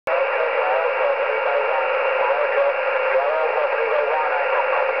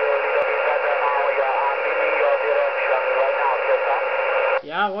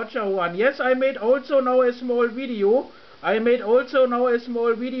Roger Juan. Yes, I made also now a small video. I made also now a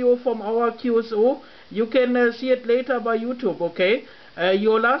small video from our QSO. You can see it later by YouTube, okay?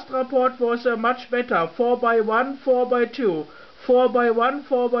 Your last report was much better. 4x1, 4x2. 4x1,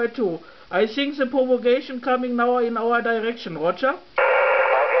 4x2. I think the propagation coming now in our direction, Roger?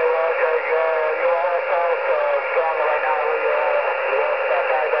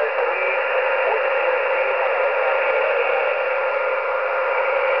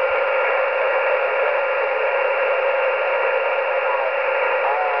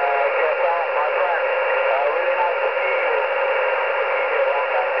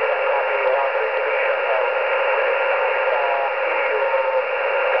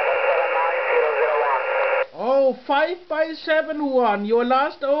 Oh, 5x7 Juan, your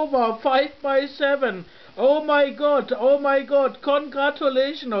last over, 5x7. Oh my God,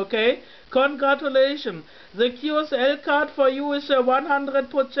 congratulations, okay? Congratulations. The QSL card for you is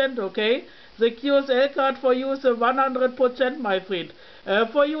 100%, okay? The QSL card for you is 100%, my friend.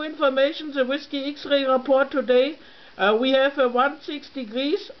 For your information, the Whiskey X-ray report today, we have 16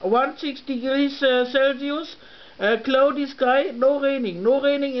 degrees Celsius. Cloudy sky, no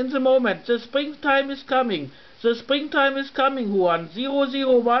raining in the moment. The springtime is coming. The springtime is coming, Juan.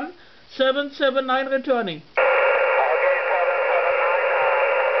 001 779 returning.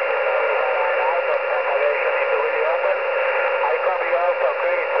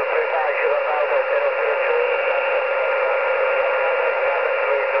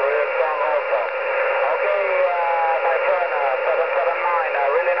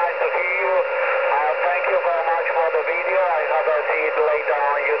 Later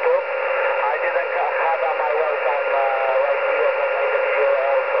on YouTube. I didn't have on my website right here, but I made a video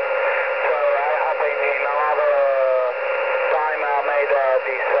also. So I hope in another time I made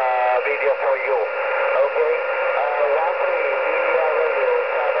this video for you. Okay? 13 India Radio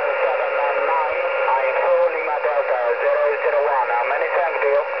 779. I'm full Lima Delta 001. Many thanks,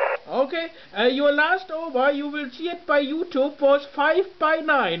 dear. Okay, your last over, you will see it by YouTube, was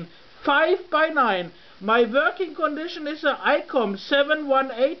 5x9. 5x9. My working condition is a ICOM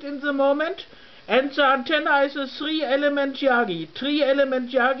 718 in the moment, and the antenna is a 3-element Yagi.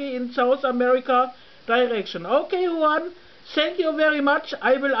 3-element Yagi in South America direction. Okay, Juan, thank you very much.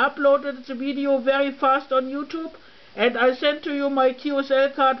 I will upload the video very fast on YouTube, and I send to you my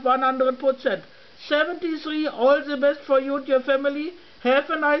QSL card 100%. 73, all the best for you and your family. Have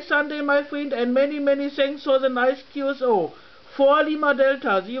a nice Sunday, my friend, and many thanks for the nice QSO. 4 Lima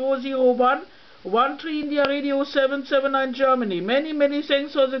Delta 001 13 India Radio 779 Germany. Many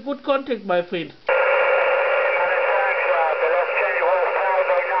thanks for the good contact, my friend. Many thanks. The last change was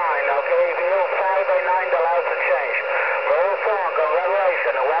 5x9. Okay, if you 5x9, the last change. Very strong.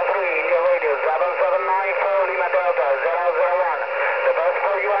 Congratulations. 13 India Radio 779 4 Lima Delta 001. The best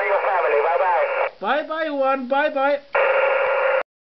for you and your family. Bye bye. Bye Juan. Bye.